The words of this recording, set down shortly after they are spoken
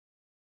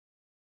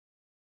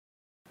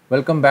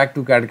Welcome back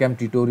to CAD/CAM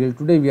tutorial.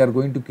 Today we are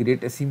going to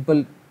create a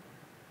simple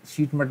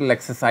sheet metal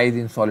exercise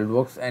in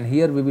SolidWorks, and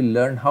here we will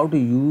learn how to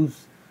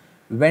use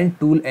vent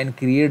tool and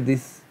create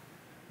this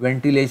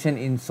ventilation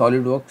in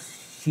SolidWorks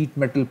sheet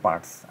metal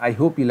parts. I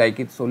hope you like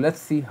it. So let's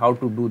see how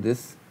to do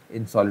this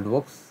in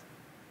SolidWorks.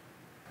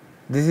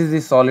 This is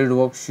the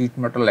SolidWorks sheet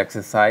metal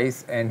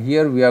exercise, and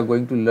here we are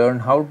going to learn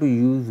how to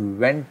use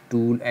vent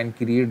tool and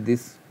create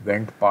this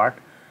vent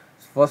part.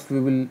 First we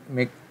will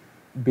make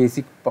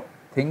basic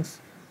things.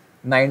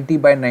 90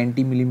 by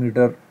 90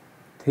 millimeter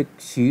thick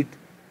sheet,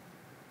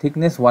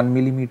 thickness 1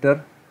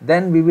 millimeter.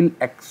 Then we will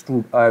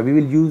extrude, we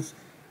will use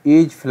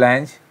edge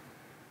flange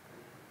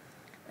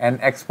and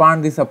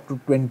expand this up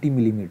to 20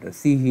 millimeters.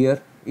 See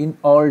here, in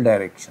all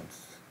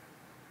directions.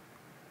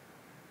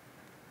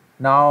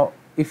 Now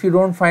if you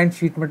don't find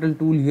sheet metal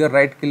tool, here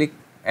right click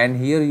and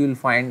here you will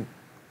find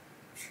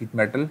sheet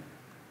metal.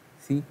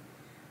 See,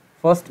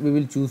 first we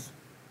will choose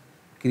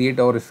create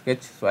our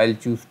sketch. So I will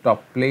choose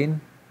top plane,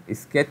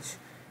 sketch.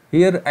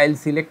 Here I will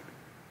select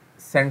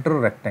center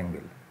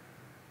rectangle.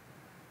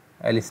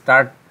 I will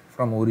start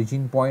from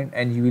origin point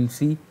and you will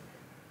see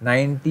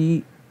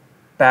 90,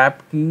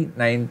 tab key,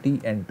 90,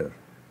 enter,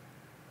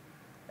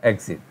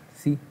 exit.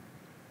 See,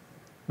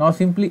 now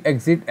simply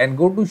exit and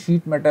go to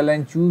sheet metal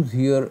and choose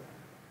here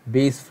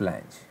base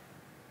flange.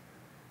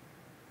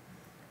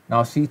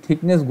 Now see,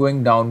 thickness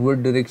going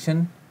downward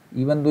direction,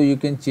 even though you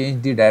can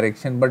change the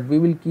direction, but we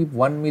will keep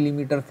 1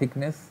 millimeter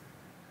thickness,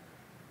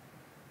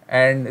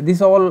 and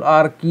this all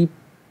are keep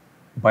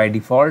by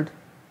default.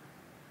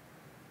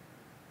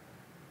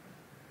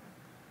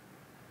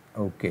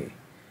 Okay.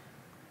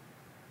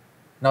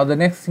 Now the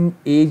next thing,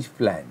 edge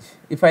flange.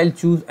 If I'll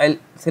choose, I'll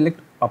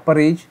select upper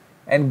edge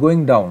and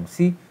going down.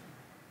 See,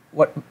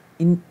 what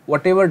in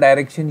whatever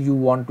direction you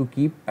want to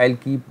keep, I'll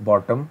keep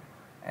bottom.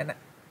 And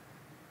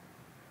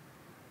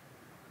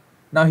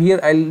now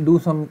here I'll do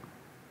some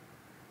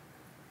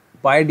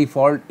by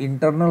default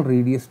internal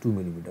radius 2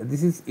 millimeter.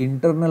 This is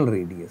internal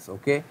radius.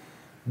 Okay,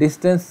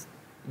 distance,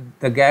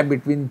 the gap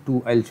between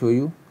two, I'll show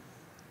you.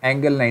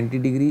 Angle 90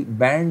 degree,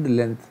 band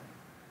length,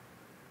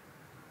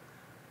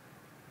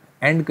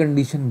 end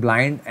condition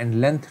blind, and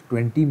length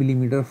 20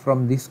 millimeter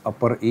from this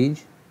upper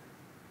edge.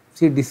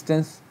 See,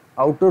 distance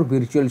outer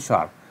virtual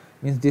sharp,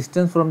 means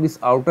distance from this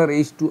outer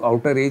edge to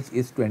outer edge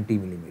is 20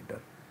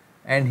 millimeter.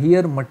 And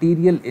here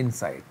material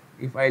inside,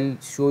 if I'll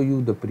show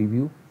you the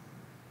preview,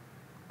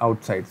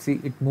 outside, see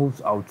it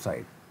moves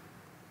outside.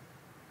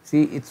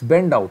 See, it's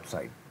bend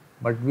outside,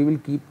 but we will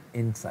keep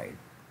inside.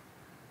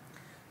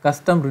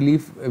 Custom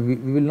relief we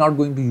will not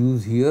going to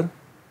use here.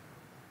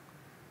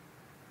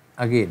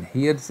 Again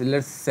here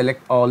let's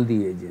select all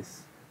the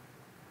edges.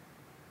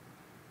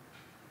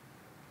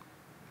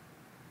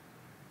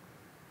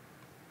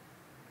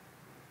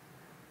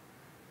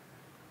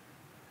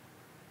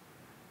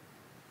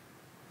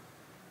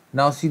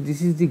 Now see,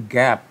 this is the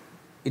gap.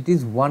 It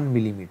is 1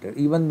 millimeter,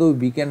 even though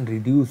we can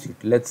reduce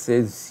it, let's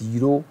say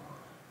 0.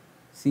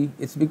 See,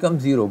 it's become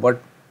 0,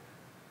 but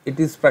it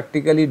is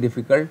practically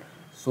difficult.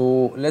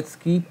 So let's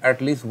keep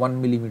at least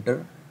 1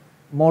 millimeter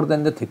more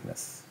than the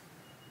thickness.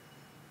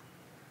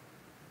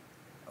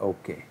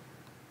 Okay.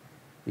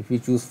 If you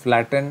choose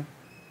flatten,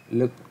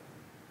 look.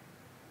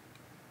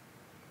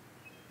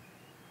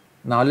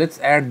 Now let's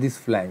add this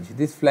flange.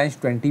 This flange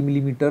 20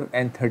 millimeter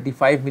and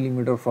 35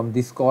 millimeter from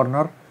this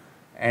corner,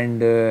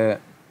 and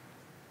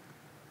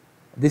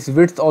this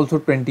width also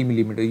 20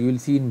 millimeter, you will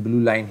see in blue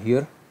line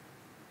here.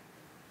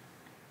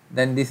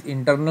 Then this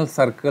internal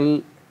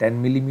circle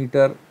 10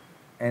 millimeter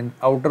and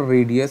outer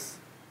radius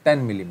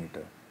 10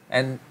 millimeter,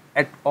 and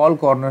at all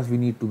corners we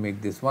need to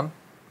make this one.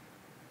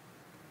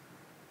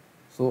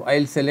 So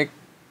I'll select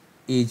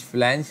edge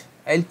flange,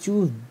 I'll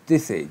choose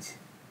this edge,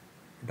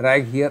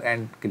 drag here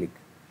and click.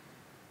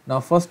 Now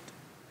first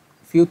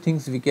few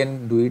things we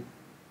can do it.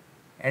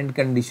 End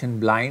condition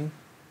blind,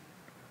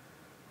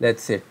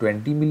 let's say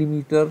 20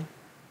 millimeter,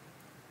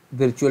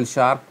 virtual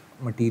sharp,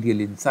 material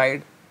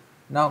inside.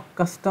 Now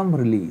custom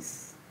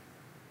release,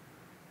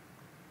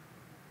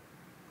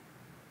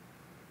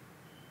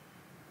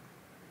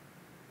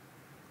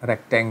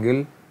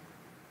 rectangle,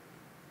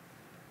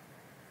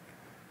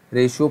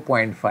 ratio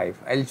 0.5.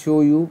 I'll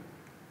show you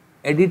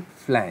edit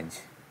flange,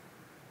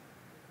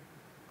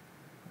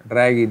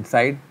 drag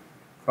inside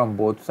from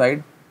both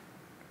sides,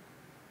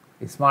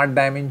 smart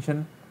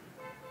dimension,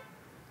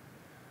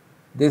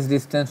 this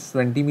distance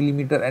 20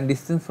 millimeter and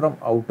distance from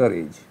outer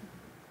edge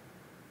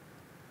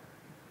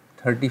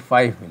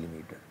 35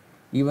 millimeter.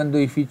 Even though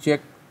if you check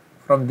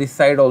from this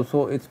side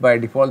also, it's by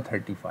default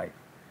 35.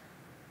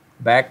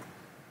 Back,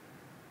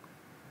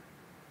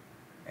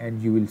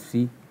 and you will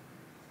see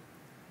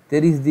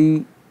there is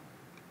the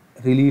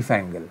relief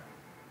angle,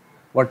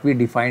 what we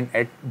defined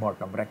at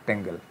bottom,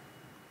 rectangle.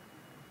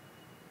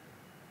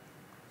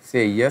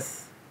 Say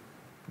yes.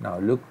 Now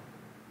look,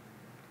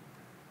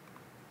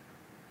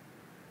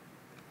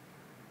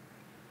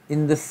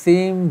 in the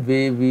same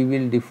way we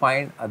will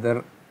define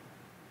other,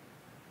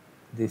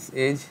 this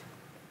edge,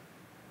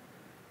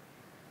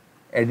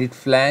 edit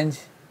flange,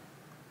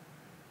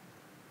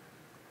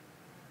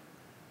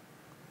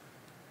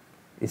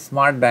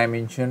 smart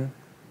dimension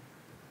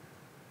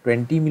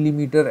 20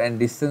 millimeter and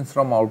distance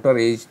from outer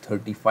edge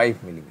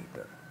 35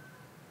 millimeter.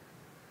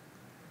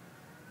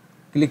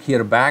 Click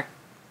here back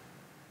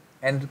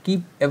and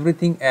keep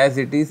everything as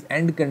it is,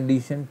 end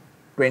condition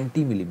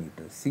 20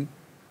 millimeters. See,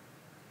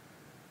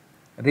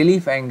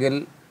 relief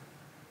angle,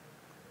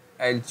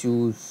 I'll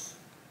choose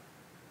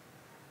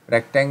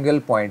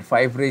rectangle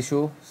 0.5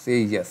 ratio,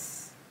 say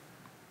yes.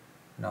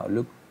 Now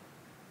look,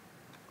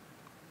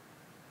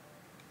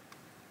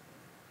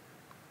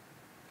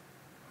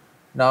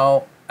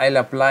 now I'll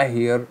apply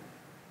here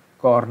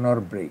corner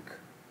break.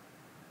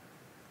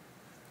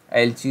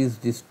 I'll choose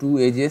these two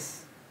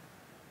edges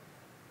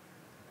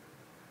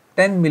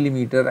 10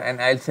 millimeter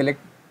and I'll select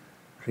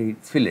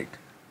fillet.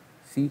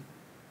 See,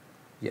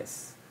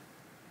 yes,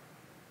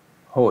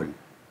 hole.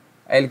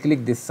 I'll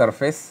click this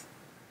surface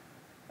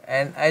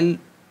and I'll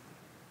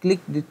click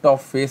the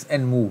top face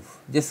and move.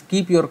 Just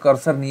keep your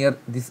cursor near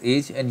this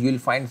edge and you will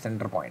find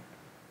center point.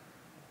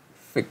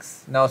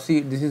 Fix. Now see,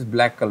 this is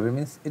black color,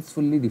 means it's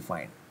fully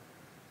defined.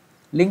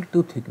 Link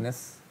to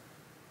thickness.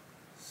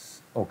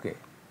 Okay.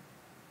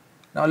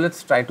 Now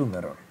let's try to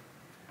mirror.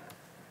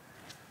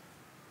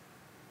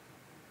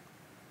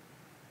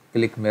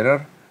 Click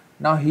mirror.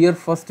 Now here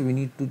first we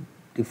need to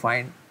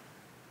define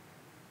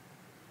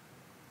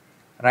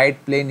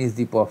right plane is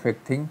the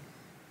perfect thing.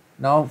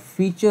 Now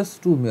features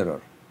to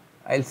mirror.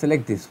 I'll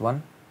select this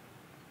one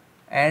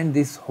and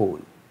this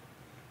hole.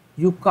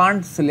 You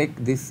can't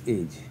select this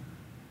edge.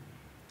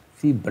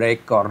 See,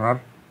 break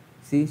corner.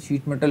 See,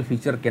 sheet metal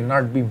feature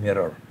cannot be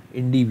mirrored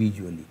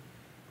individually.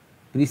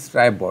 Please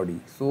try body.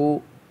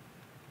 So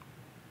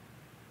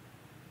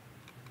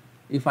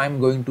if I am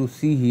going to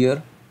see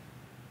here,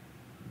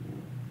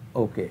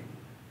 okay,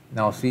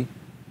 now see,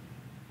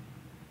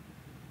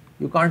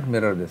 you can't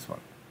mirror this one.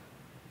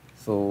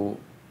 So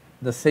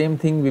the same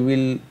thing we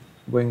will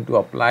going to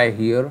apply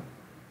here.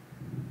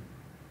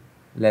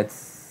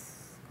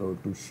 Let's go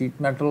to sheet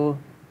metal,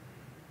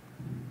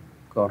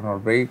 corner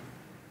break.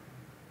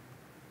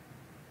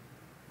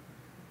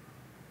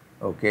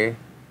 Okay,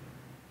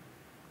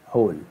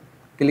 hole.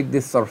 Click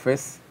this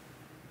surface,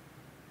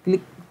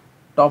 click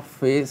top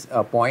face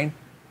point,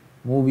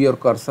 move your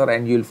cursor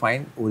and you will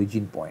find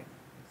origin point,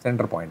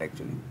 center point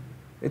actually.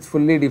 It's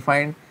fully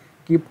defined.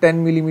 Keep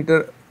 10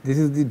 millimeter. This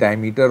is the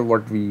diameter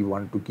what we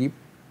want to keep.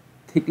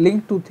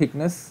 Link to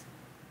thickness.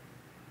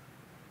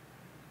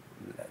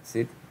 That's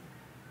it.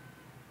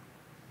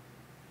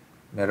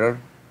 Mirror.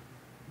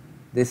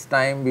 This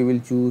time we will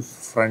choose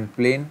front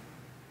plane.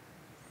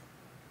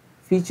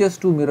 Features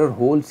to mirror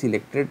hole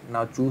selected.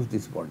 Now choose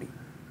this body.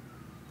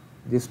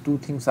 These two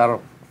things are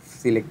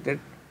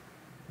selected.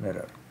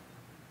 Mirror.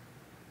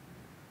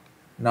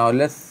 Now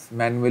let's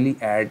manually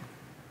add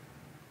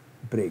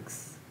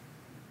breaks.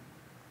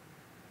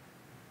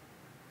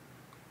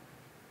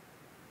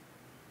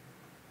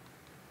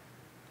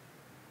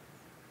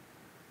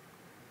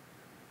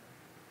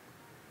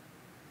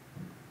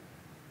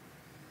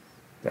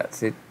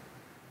 That's it.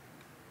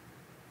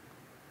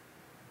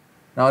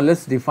 Now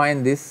let's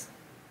define this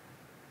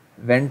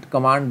vent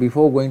command.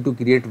 Before going to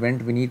create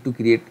vent, we need to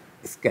create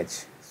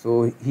sketch.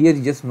 So here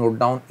you just note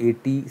down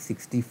 80,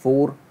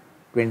 64,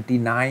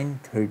 29,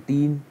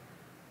 13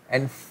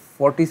 and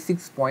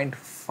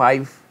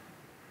 46.5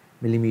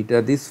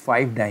 millimeter. These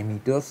 5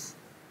 diameters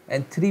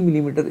and 3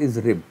 millimeter is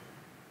rib.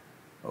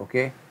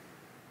 Okay.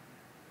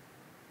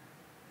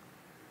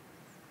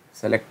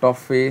 Select top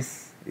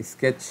face,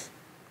 sketch,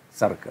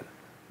 circle.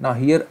 Now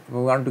here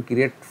we want to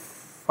create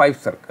 5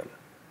 circle.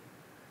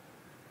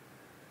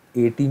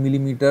 80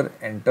 millimeter,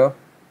 enter.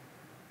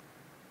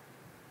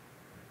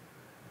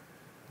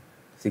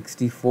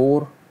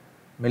 64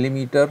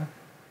 millimeter,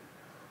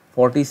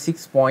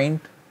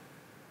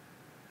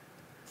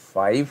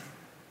 46.5,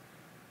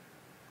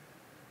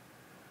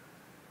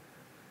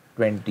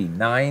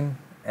 29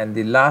 and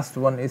the last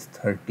one is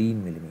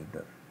 13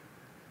 millimeter.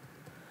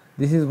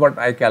 This is what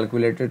I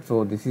calculated.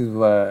 So this is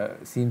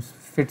seems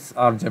fits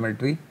our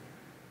geometry.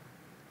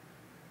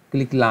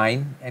 Click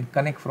line and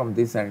connect from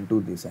this end to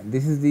this end.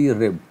 This is the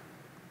rib.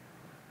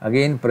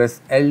 Again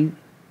press L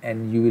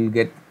and you will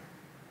get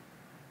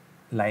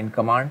line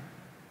command.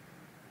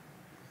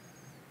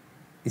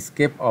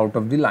 Escape out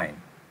of the line.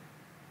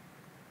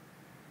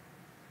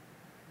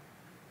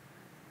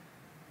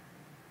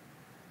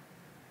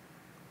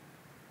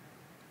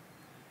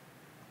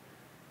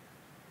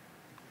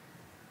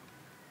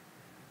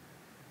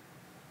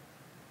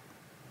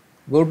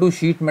 Go to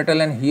sheet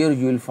metal and here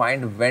you will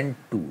find vent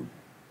tool.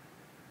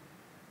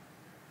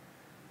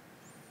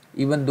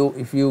 Even though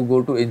if you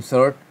go to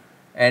insert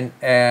and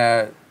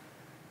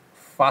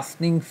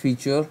fastening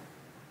feature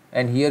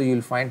and here you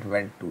will find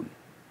vent tool.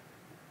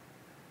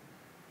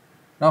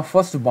 Now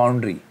first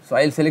boundary. So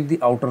I will select the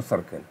outer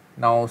circle.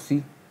 Now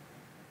see,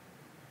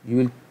 you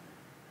will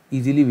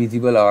easily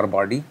visible our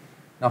body.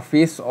 Now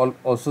face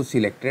also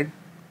selected.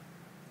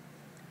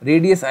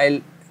 Radius I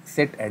will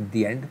set at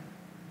the end.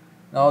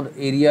 Now the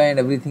area and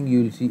everything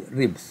you will see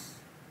ribs.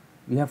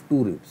 We have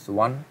 2 ribs,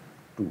 1,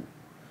 2.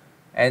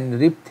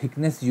 And rib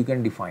thickness you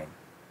can define.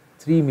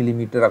 3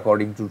 millimeter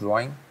according to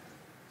drawing.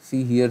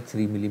 See here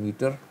 3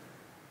 millimeter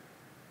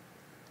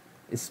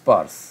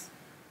sparse.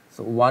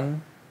 So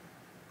 1,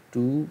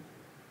 2,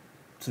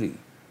 3.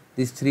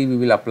 These 3 we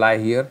will apply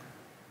here.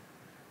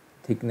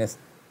 Thickness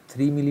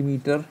 3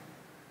 millimeter.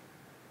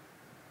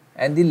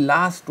 And the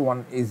last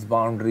one is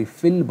boundary,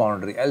 fill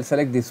boundary. I'll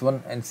select this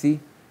one and see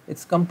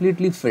it's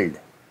completely filled.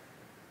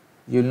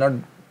 You will not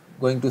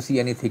going to see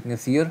any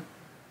thickness here.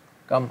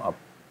 Come up,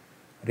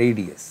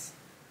 radius.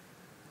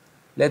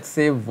 Let's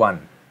say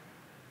 1.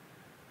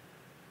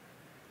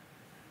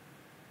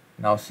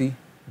 Now see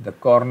the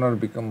corner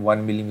become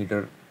 1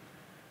 millimeter.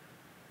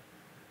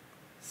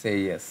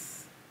 Say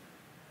yes.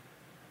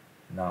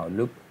 Now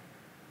look.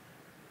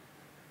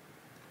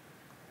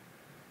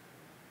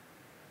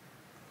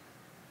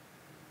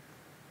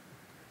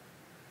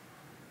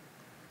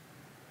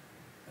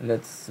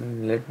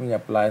 Let me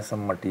apply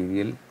some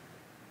material.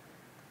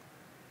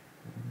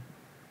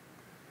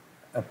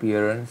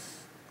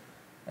 Appearance,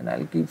 and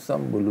I'll keep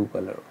some blue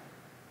color.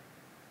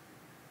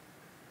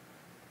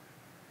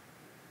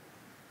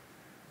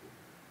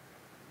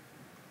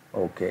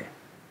 Okay,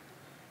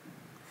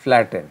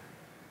 flatten.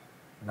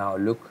 Now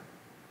look,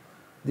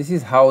 this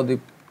is how the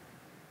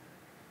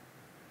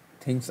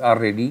things are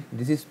ready.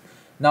 This is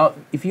now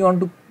if you want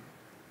to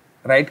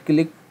right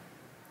click,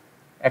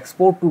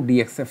 export to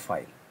DXF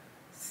file,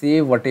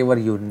 save whatever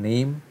your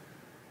name,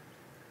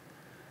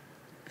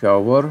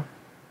 cover,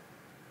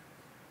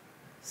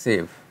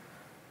 save.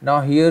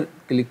 Now here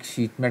click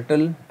sheet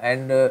metal,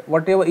 and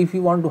whatever, if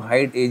you want to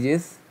hide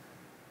edges,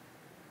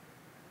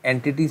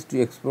 entities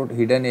to export,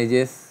 hidden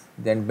edges,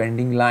 then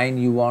bending line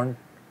you want,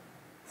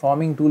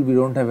 forming tool we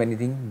don't have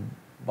anything,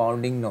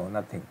 bounding no,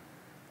 nothing,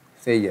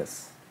 say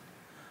yes.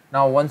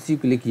 Now once you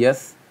click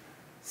yes,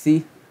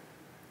 see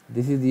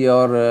this is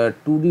your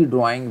 2D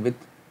drawing with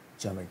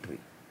geometry.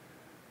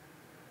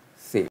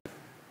 Save.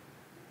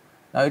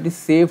 Now it is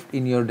saved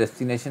in your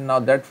destination. Now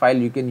that file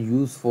you can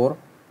use for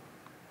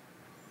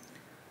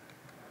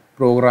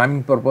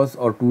programming purpose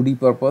or 2D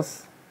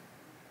purpose.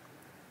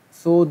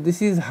 So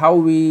this is how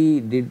we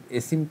did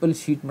a simple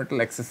sheet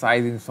metal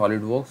exercise in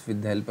SolidWorks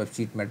with the help of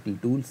sheet metal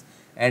tools,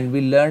 and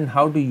we learned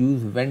how to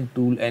use vent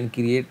tool and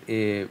create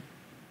a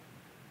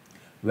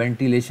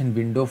ventilation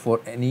window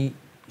for any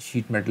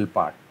sheet metal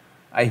part.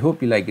 I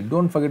hope you like it.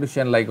 Don't forget to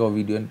share and like our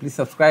video, and please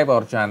subscribe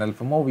our channel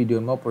for more video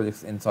and more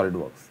projects in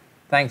SolidWorks.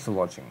 Thanks for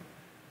watching.